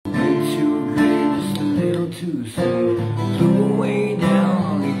too soon. Throw way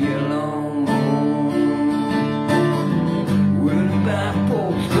down the yellow road. Where the bad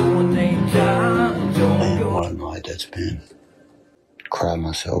folks go when they die. Don't go. What a night that's been. Cried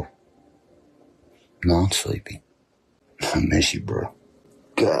myself. Non-sleepy. I miss you, bro.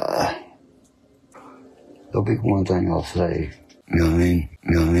 God. There'll be one thing I'll say. You know what I mean?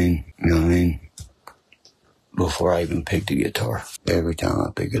 You know what I mean? You know what I mean? Before I even pick the guitar. Every time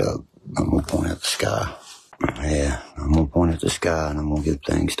I pick it up, I'm gonna point at the sky. Yeah, I'm gonna point at the sky and I'm gonna give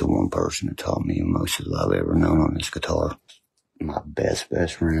thanks to one person that taught me the most that I've ever known on this guitar. My best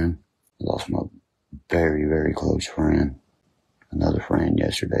friend. Lost my very, very close friend. Another friend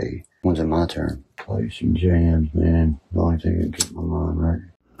yesterday. When's it my turn? Play some jams, man. The only thing that kept my mind right.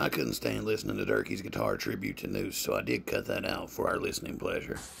 I couldn't stand listening to Derkie's guitar tribute to Noose, so I did cut that out for our listening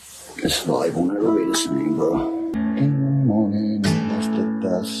pleasure. This life will never be the same, bro. In the morning, I step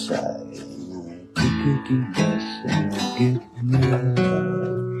outside and I take a deep breath and I get mad.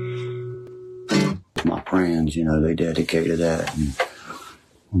 My friends, you know, they dedicated that, and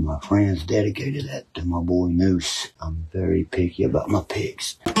when my friends dedicated that to my boy Noose, I'm very picky about my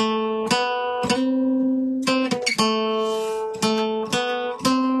picks.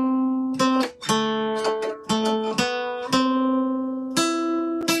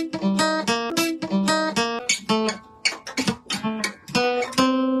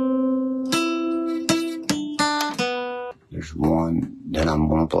 There's one that I'm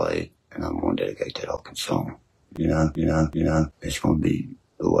gonna play, and I'm gonna dedicate that fucking song. You know, it's gonna be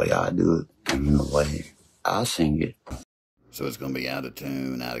the way I do it, and the way I sing it. So it's gonna be out of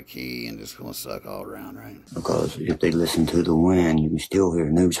tune, out of key, and just gonna suck all around, right? Because if they listen to the wind, you can still hear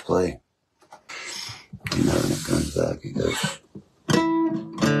Noose play. You know, and it comes back, it goes.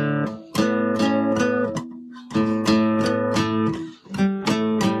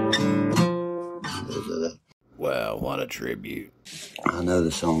 Wow, what a tribute. I know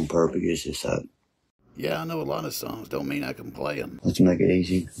the song perfect, it's just that. Yeah, I know a lot of songs, don't mean I can play them. Let's make it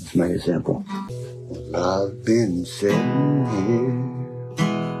easy, let's make it simple. I've been sitting here,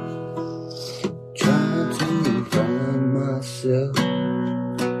 trying to find myself.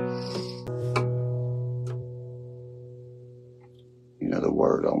 You know the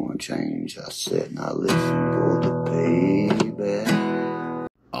word I want to change, I sit and I listen for the payback.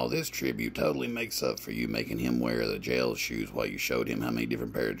 Oh, this tribute totally makes up for you making him wear the jail shoes while you showed him how many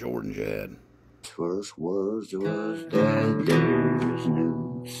different pair of Jordans you had. First words was that there's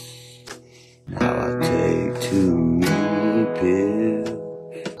news. Now I take too many pills.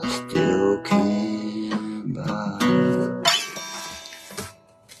 I still can't buy.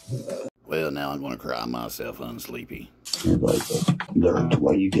 Well, now I'm gonna cry myself unsleepy. Like the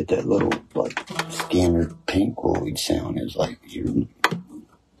way you get that little like standard pink Floyd sound is like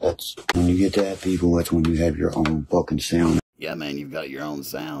that's when you get that, people, that's when you have your own fucking sound. Yeah, man, you've got your own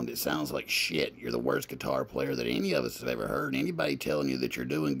sound. It sounds like shit. You're the worst guitar player that any of us have ever heard. Anybody telling you that you're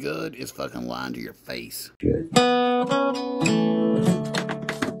doing good is fucking lying to your face. Good.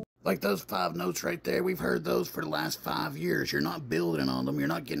 Like those 5 notes right there, we've heard those for the last 5 years. You're not building on them. You're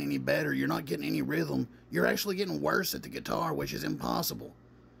not getting any better. You're not getting any rhythm. You're actually getting worse at the guitar, which is impossible.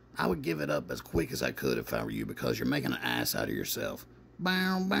 I would give it up as quick as I could if I were you, because you're making an ass out of yourself.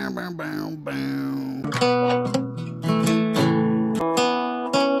 Bow, bow, bow, bow, bow.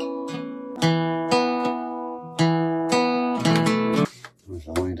 That's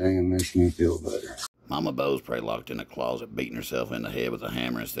the only thing that makes me feel better. Mama Bo's probably locked in a closet beating herself in the head with a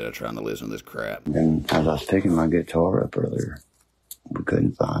hammer instead of trying to listen to this crap. And as I was picking my guitar up earlier, we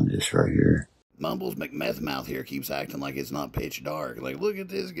couldn't find this right here. Mumbles McMethmouth here keeps acting like it's not pitch dark. Like, look at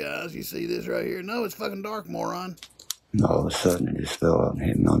this, guys. You see this right here? No, it's fucking dark, moron. And all of a sudden, it just fell out and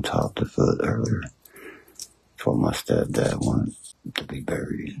hit me on top of the foot earlier. That's what my stepdad wanted to be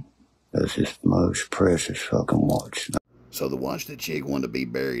buried in. That's his most precious fucking watch. So the watch that Chick wanted to be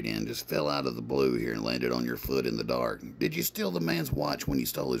buried in just fell out of the blue here and landed on your foot in the dark. Did you steal the man's watch when you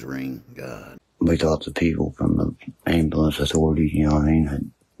stole his ring? God. We thought the people from the ambulance authority, you know what I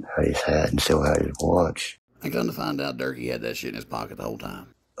mean, had his hat and still had his watch. And come to find out, Derkie had that shit in his pocket the whole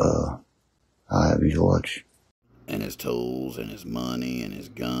time. I have his watch. And his tools, and his money, and his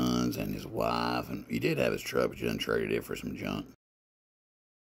guns, and his wife. And he did have his truck, but you done traded it for some junk.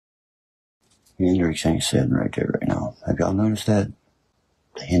 Hendrix ain't sitting right there right now. Have y'all noticed that?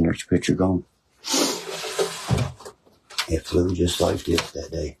 The Hendrix picture gone. It flew just like this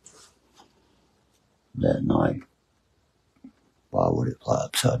that day. That night. Why would it fly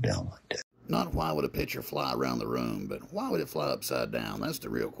upside down like that? Not why would a picture fly around the room, but why would it fly upside down? That's the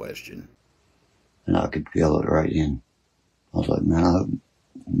real question. And I could feel it right in. I was like, man, I hope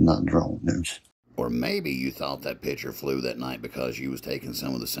nothing's wrong with this. Or maybe you thought that picture flew that night because you was taking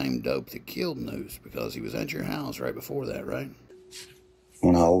some of the same dope that killed Noose, because he was at your house right before that, right?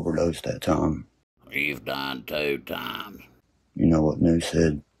 When I overdosed that time. You've died 2 times. You know what Noose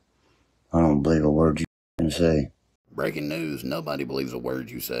said? I don't believe a word you can say. Breaking news, nobody believes a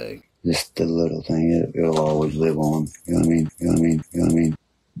word you say. Just the little thing, it'll always live on. You know what I mean? You know what I mean? You know what I mean?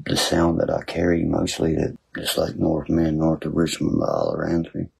 The sound that I carry mostly, that just like north of Richmond by all around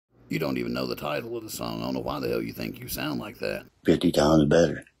me. You don't even know the title of the song. I don't know why the hell you think you sound like that. 50 times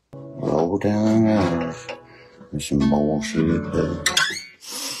better. Roll down hours. There's some bullshit better.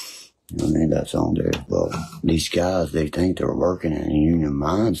 You know what I mean? That's on there. But these guys, they think they're working in union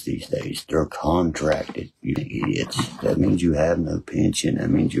mines these days. They're contracted, you idiots. That means you have no pension. That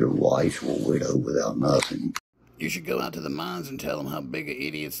means your wife's a widow without nothing. You should go out to the mines and tell them how big of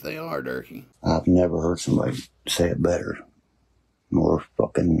idiots they are, Derkie. I've never heard somebody say it better. North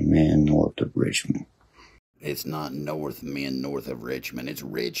fucking men north of Richmond. It's not north men north of Richmond. It's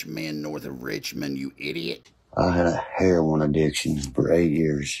rich men north of Richmond, you idiot. I had a heroin addiction for 8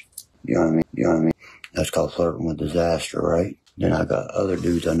 years. You know what I mean? You know what I mean? That's called flirting with disaster, right? Then I got other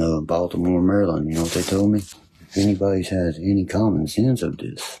dudes I know in Baltimore, Maryland. You know what they told me? If anybody has any common sense of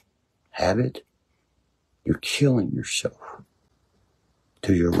this habit, you're killing yourself.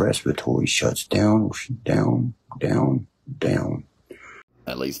 Till your respiratory shuts down, down.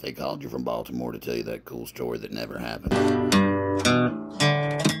 At least they called you from Baltimore to tell you that cool story that never happened.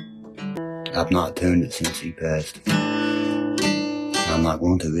 I've not tuned it since he passed. I'm not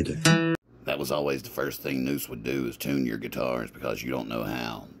going to either. That was always the first thing Noose would do, is tune your guitars, because you don't know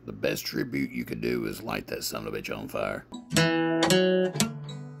how. The best tribute you could do is light that son of a bitch on fire.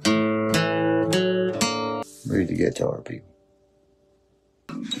 Read the guitar, people.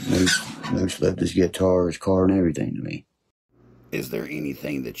 Noose left his guitar, his car, and everything to me. Is there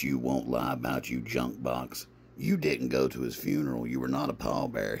anything that you won't lie about, you junk box? You didn't go to his funeral. You were not a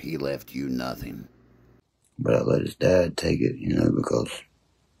pallbearer. He left you nothing. But I let his dad take it, you know, because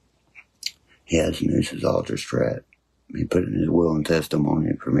he has Noose's altar strat. He put it in his will and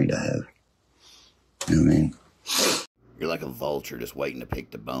testimony for me to have. You know what I mean? You're like a vulture just waiting to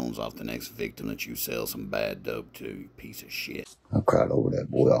pick the bones off the next victim that you sell some bad dope to, you piece of shit. I cried over that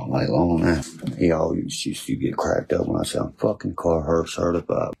boy all night long, man. He always used to get cracked up when I said, I'm fucking Carhartt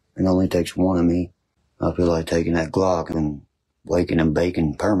certified. It only takes one of me. I feel like taking that Glock and waking and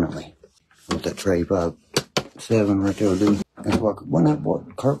baking permanently. With that Trey 5.7 right there, dude. That's what, wasn't that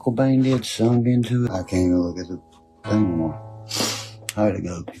what Kurt Cobain did, sung into it? I can't even look at the thing anymore. I had to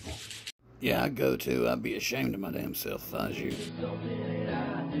go, people. Yeah, I'd go too. I'd be ashamed of my damn self if I was you.